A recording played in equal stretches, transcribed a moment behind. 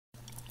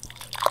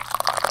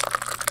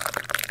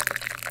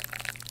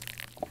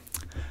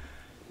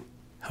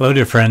Hello,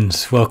 dear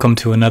friends. Welcome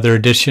to another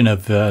edition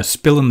of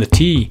Spillin the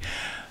Tea.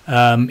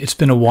 It's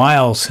been a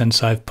while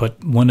since I've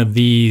put one of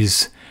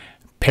these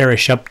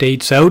parish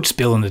updates out.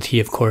 Spillin the Tea,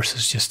 of course,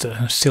 is just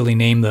a silly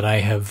name that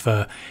I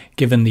have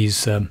given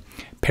these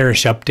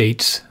parish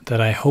updates that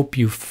I hope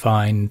you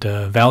find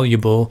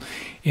valuable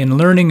in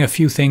learning a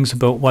few things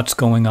about what's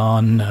going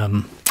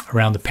on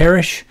around the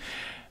parish.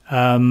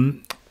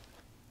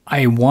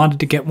 I wanted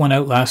to get one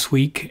out last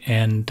week,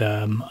 and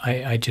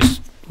I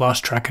just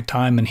lost track of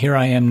time, and here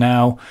I am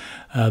now.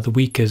 The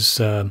week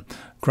is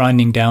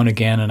grinding down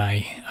again, and I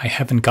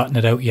haven't gotten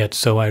it out yet,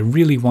 so I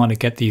really want to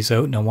get these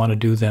out, and I want to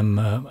do them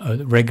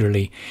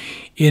regularly.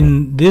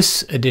 In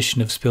this edition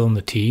of Spillin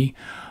the Tea,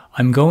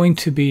 I'm going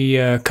to be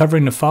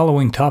covering the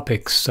following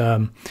topics: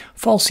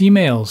 false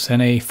emails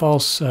and a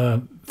false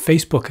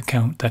Facebook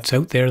account that's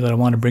out there that I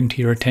want to bring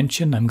to your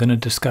attention. I'm going to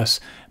discuss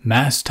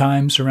mass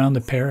times around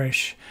the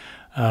parish,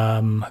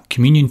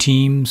 communion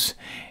teams,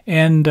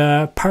 and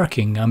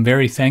parking. I'm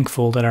very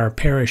thankful that our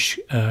parish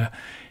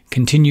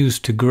continues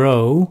to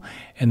grow,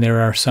 and there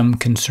are some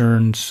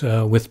concerns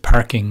with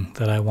parking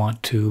that I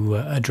want to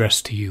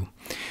address to you.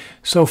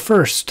 So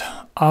first,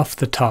 off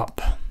the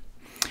top,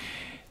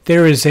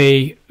 there is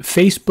a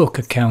Facebook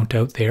account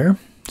out there.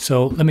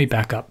 So let me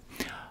back up.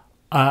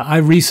 I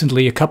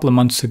recently, a couple of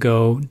months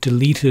ago,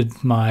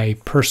 deleted my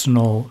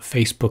personal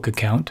Facebook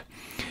account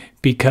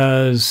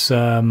because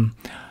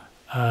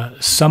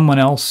someone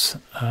else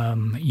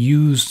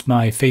used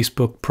my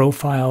Facebook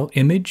profile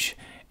image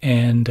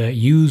and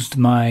used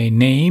my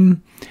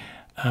name,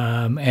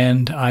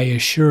 and I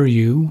assure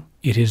you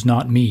it is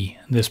not me.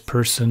 This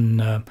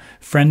person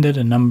friended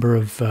a number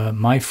of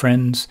my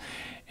friends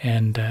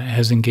and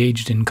has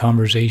engaged in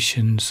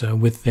conversations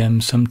with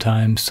them,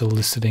 sometimes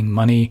soliciting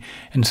money,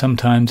 and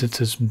sometimes it's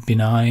as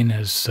benign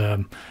as,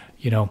 how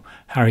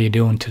are you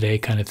doing today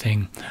kind of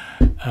thing.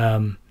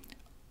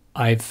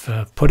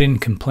 I've put in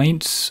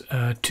complaints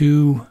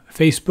to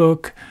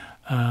Facebook.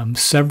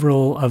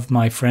 Several of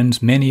my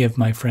friends, many of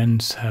my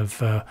friends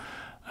have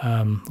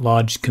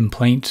lodged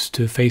complaints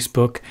to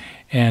Facebook,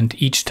 and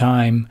each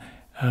time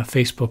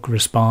Facebook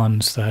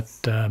responds that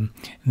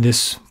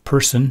this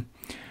person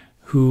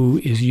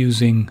who is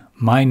using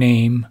my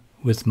name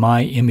with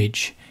my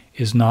image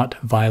is not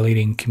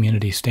violating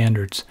community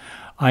standards.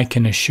 I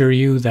can assure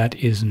you that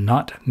is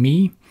not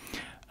me,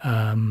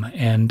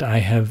 and I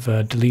have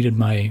deleted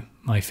my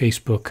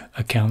Facebook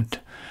account.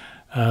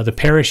 The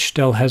parish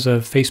still has a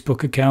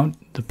Facebook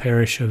account, the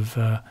parish of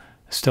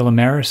Stella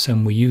Maris,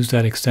 and we use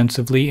that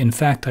extensively. In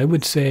fact, I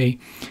would say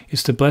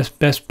it's the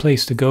best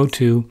place to go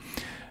to,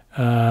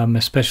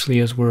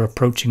 especially as we're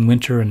approaching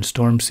winter and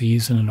storm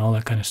season and all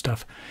that kind of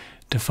stuff,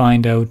 to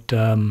find out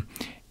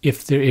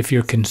if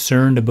you're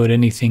concerned about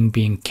anything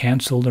being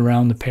canceled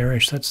around the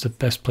parish. That's the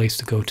best place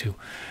to go to.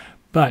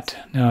 But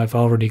now I've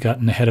already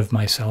gotten ahead of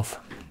myself.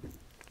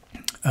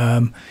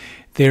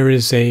 There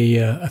is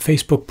a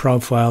Facebook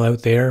profile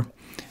out there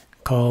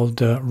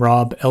called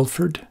Rob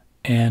Elford,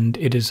 and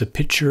it is a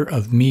picture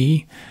of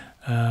me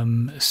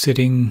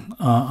sitting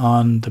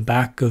on the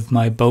back of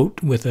my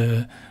boat with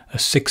a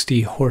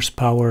 60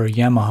 horsepower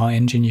Yamaha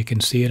engine. You can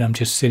see it. I'm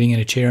just sitting in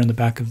a chair in the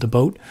back of the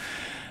boat.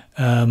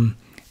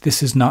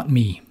 This is not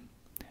me.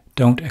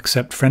 Don't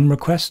accept friend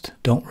requests.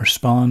 Don't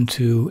respond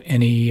to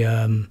any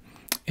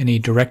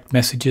direct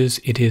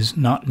messages. It is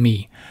not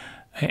me.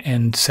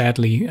 And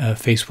sadly,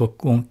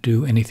 Facebook won't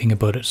do anything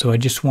about it. So I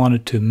just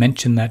wanted to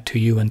mention that to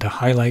you and to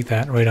highlight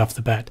that right off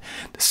the bat.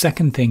 The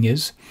second thing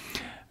is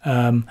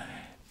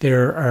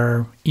there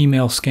are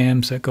email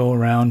scams that go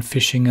around,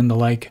 phishing and the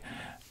like.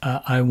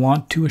 I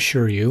want to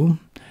assure you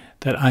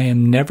that I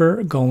am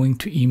never going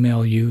to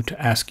email you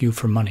to ask you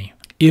for money.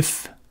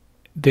 If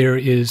there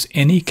is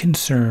any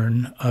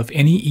concern of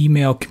any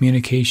email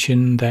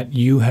communication that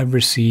you have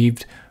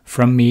received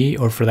from me,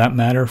 or for that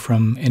matter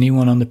from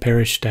anyone on the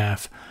parish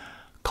staff,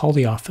 call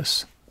the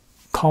office.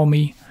 Call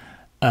me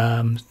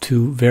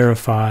to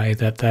verify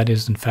that that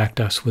is in fact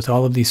us. With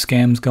all of these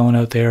scams going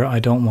out there, I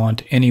don't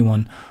want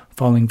anyone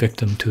falling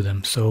victim to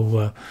them.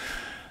 So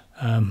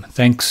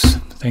thanks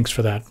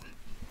for that.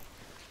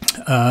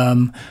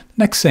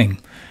 Next thing,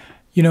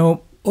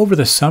 over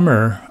the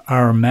summer,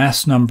 our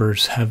mass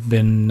numbers have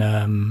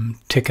been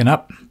ticking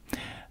up,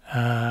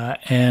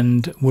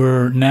 and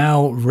we're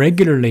now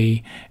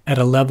regularly at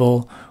a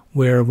level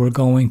where we're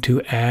going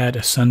to add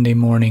a Sunday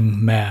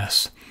morning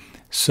Mass.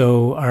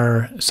 So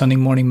our Sunday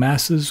morning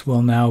Masses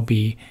will now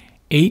be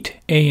 8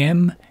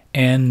 a.m.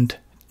 and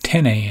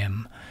 10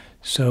 a.m.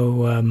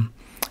 So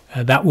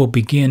that will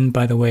begin,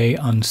 by the way,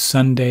 on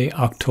Sunday,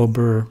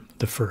 October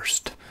the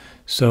 1st.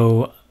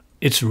 So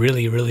it's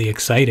really, really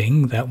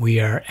exciting that we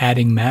are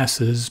adding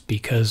Masses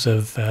because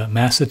of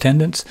Mass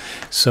attendance.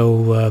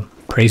 So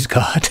praise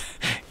God.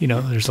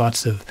 There's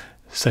lots of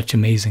such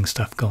amazing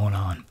stuff going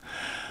on.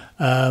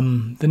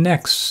 The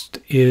next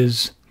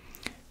is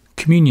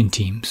communion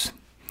teams.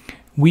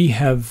 We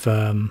have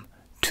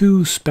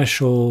two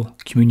special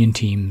communion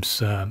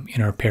teams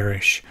in our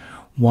parish.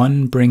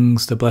 One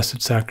brings the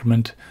Blessed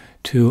Sacrament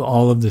to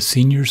all of the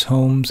seniors'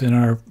 homes in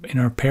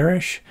our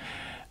parish,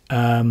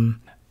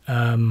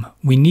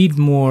 we need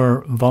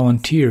more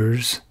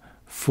volunteers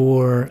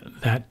for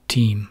that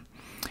team.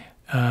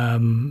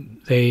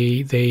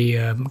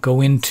 They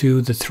go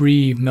into the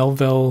 3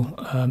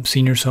 Melville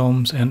seniors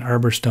homes and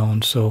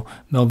Arborstone, so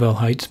Melville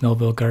Heights,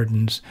 Melville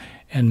Gardens,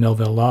 and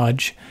Melville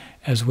Lodge,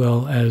 as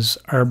well as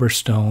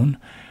Arborstone.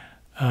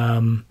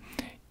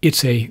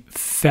 It's a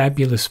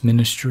fabulous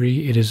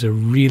ministry. It is a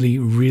really,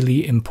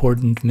 really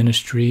important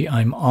ministry.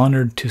 I'm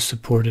honored to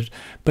support it,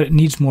 but it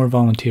needs more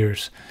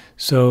volunteers.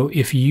 So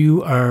if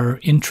you are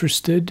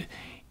interested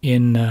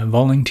in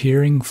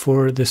volunteering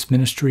for this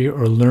ministry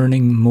or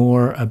learning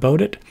more about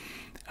it,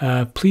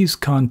 please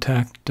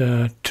contact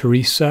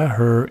Teresa.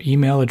 Her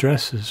email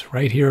address is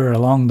right here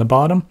along the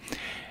bottom,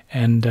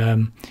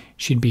 and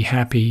she'd be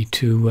happy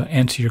to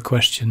answer your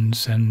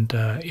questions, and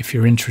if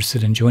you're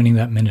interested in joining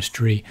that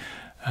ministry,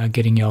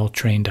 getting you all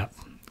trained up.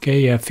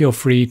 Okay, feel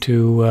free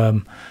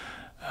to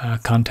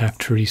contact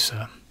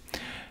Teresa.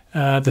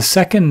 The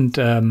second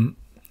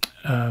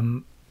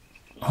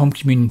home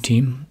communion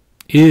team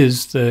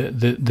is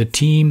the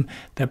team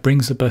that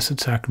brings the Blessed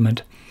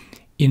Sacrament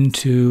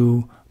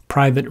into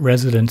private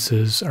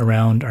residences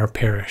around our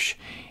parish.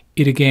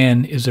 It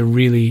again is a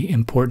really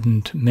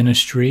important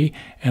ministry,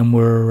 and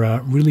we're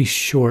really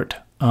short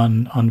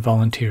on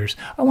volunteers.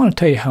 I want to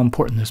tell you how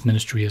important this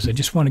ministry is. I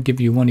just want to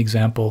give you one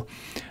example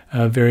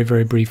very,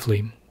 very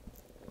briefly.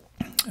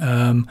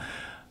 A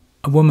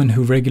woman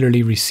who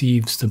regularly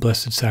receives the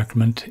Blessed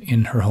Sacrament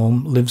in her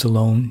home, lives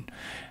alone,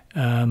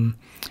 and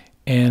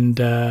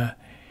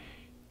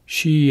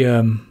she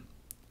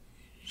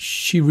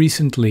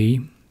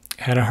recently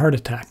had a heart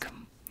attack,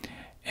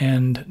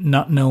 and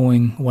not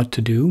knowing what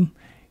to do,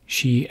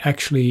 she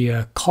actually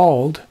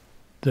called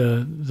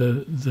the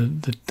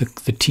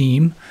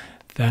team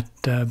that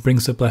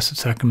brings the Blessed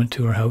Sacrament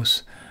to her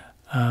house.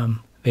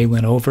 They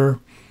went over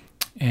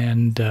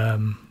and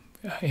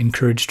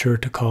encouraged her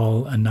to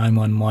call a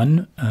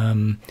 911,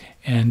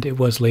 and it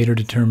was later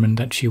determined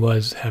that she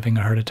was having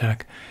a heart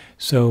attack.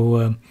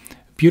 So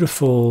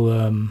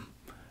beautiful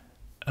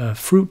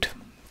fruit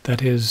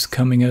that is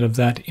coming out of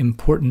that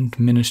important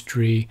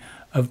ministry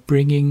of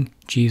bringing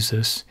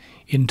Jesus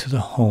into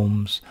the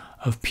homes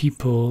of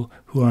people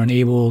who are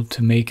unable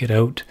to make it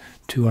out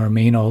to our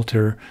main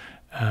altar,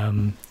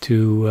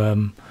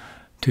 to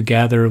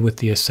gather with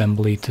the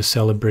assembly to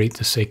celebrate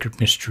the sacred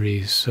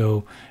mysteries.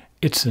 So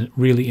it's a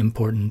really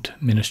important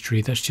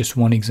ministry. That's just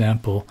one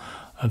example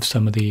of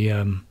some of the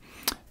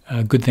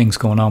good things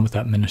going on with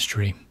that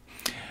ministry.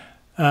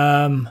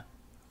 The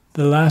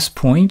last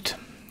point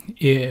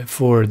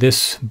for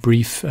this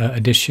brief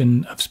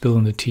edition of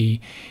Spillin the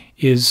Tea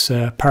is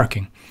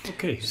parking.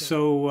 Okay,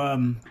 so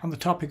on the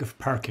topic of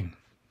parking,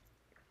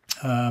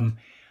 I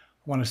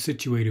want to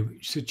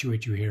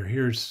situate you here.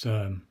 Here's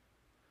the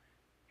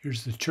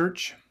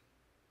church,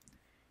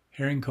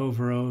 Herring Cove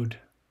Road,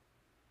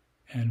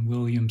 and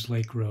Williams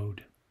Lake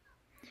Road.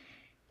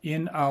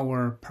 In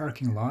our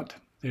parking lot,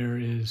 there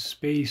is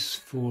space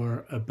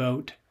for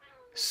about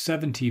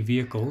 70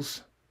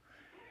 vehicles,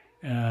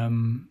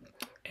 and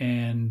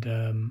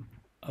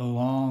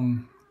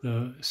along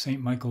the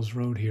St. Michael's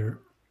Road here,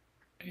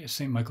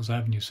 St. Michael's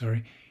Avenue,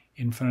 sorry,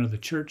 in front of the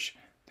church,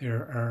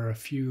 there are a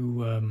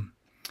few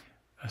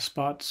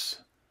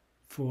spots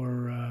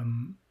for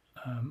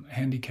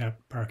handicap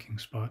parking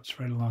spots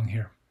right along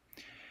here.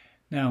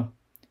 Now,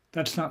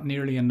 that's not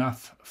nearly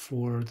enough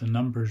for the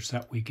numbers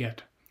that we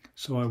get.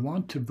 So I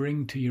want to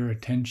bring to your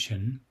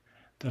attention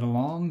that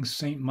along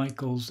St.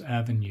 Michael's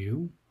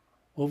Avenue,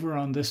 over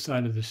on this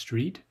side of the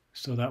street,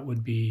 so that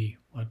would be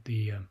what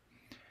the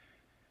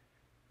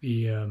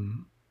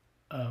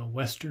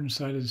western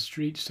side of the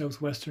street,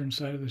 southwestern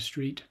side of the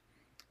street,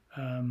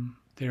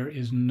 there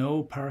is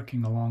no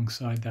parking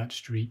alongside that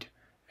street.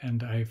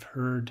 And I've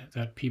heard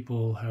that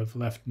people have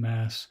left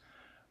Mass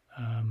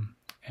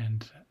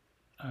and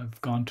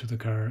I've gone to the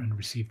car and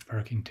received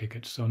parking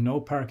tickets. So no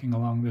parking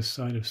along this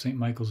side of St.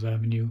 Michael's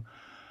Avenue.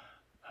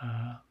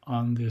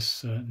 On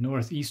this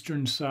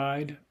northeastern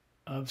side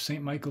of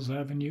St. Michael's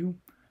Avenue,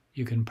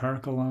 you can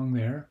park along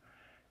there.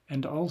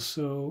 And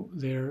also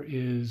there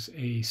is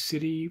a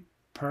city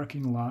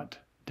parking lot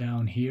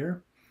down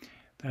here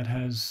that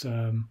has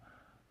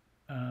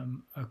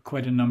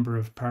quite a number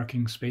of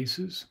parking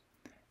spaces.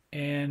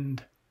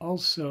 And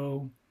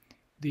also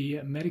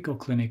the medical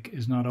clinic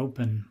is not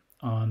open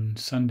on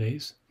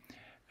Sundays,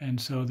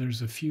 and so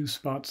there's a few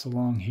spots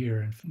along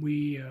here.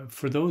 We,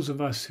 for those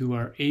of us who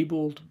are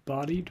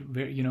able-bodied,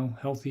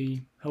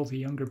 healthy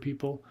younger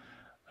people,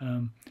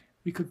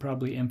 we could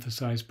probably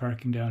emphasize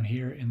parking down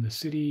here in the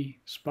city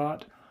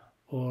spot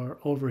or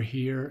over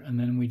here, and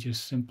then we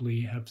just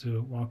simply have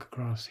to walk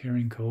across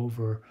Herring Cove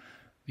or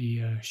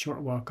the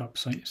short walk up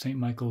St.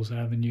 Michael's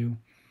Avenue.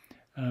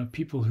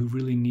 People who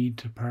really need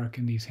to park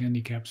in these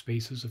handicap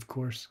spaces, of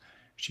course,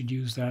 should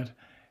use that,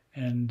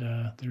 and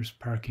there's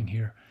parking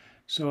here.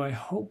 So I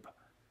hope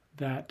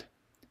that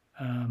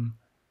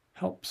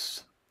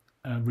helps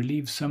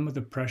relieve some of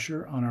the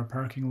pressure on our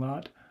parking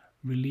lot,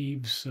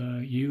 relieves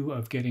you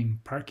of getting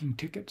parking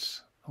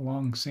tickets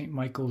along St.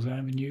 Michael's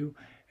Avenue,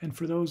 And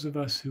for those of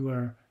us who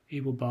are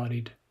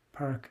able-bodied,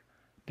 park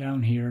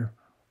down here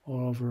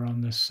or over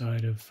on this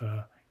side of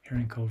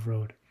Herring Cove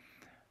Road.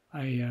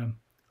 I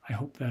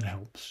hope that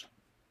helps.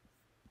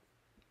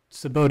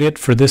 That's about it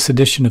for this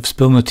edition of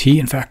Spillin the Tea.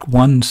 In fact,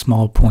 one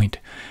small point.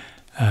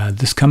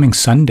 This coming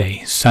Sunday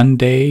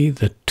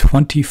the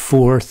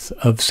 24th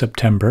of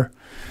September,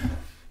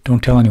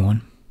 don't tell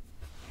anyone,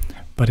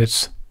 but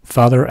it's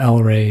Father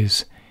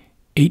Alray's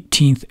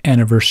 18th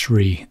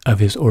anniversary of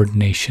his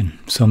ordination.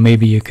 So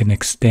maybe you can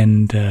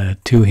extend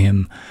to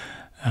him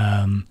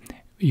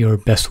your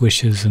best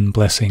wishes and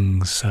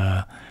blessings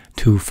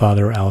to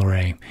Father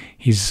Alray.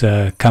 He's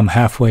come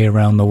halfway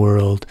around the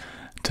world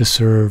to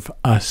serve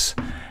us,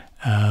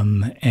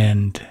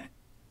 and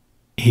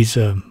he's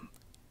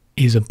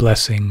a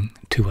blessing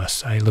to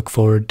us. I look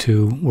forward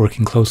to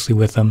working closely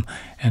with him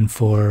and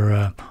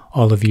for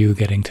all of you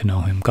getting to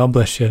know him. God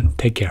bless you.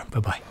 Take care.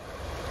 Bye-bye.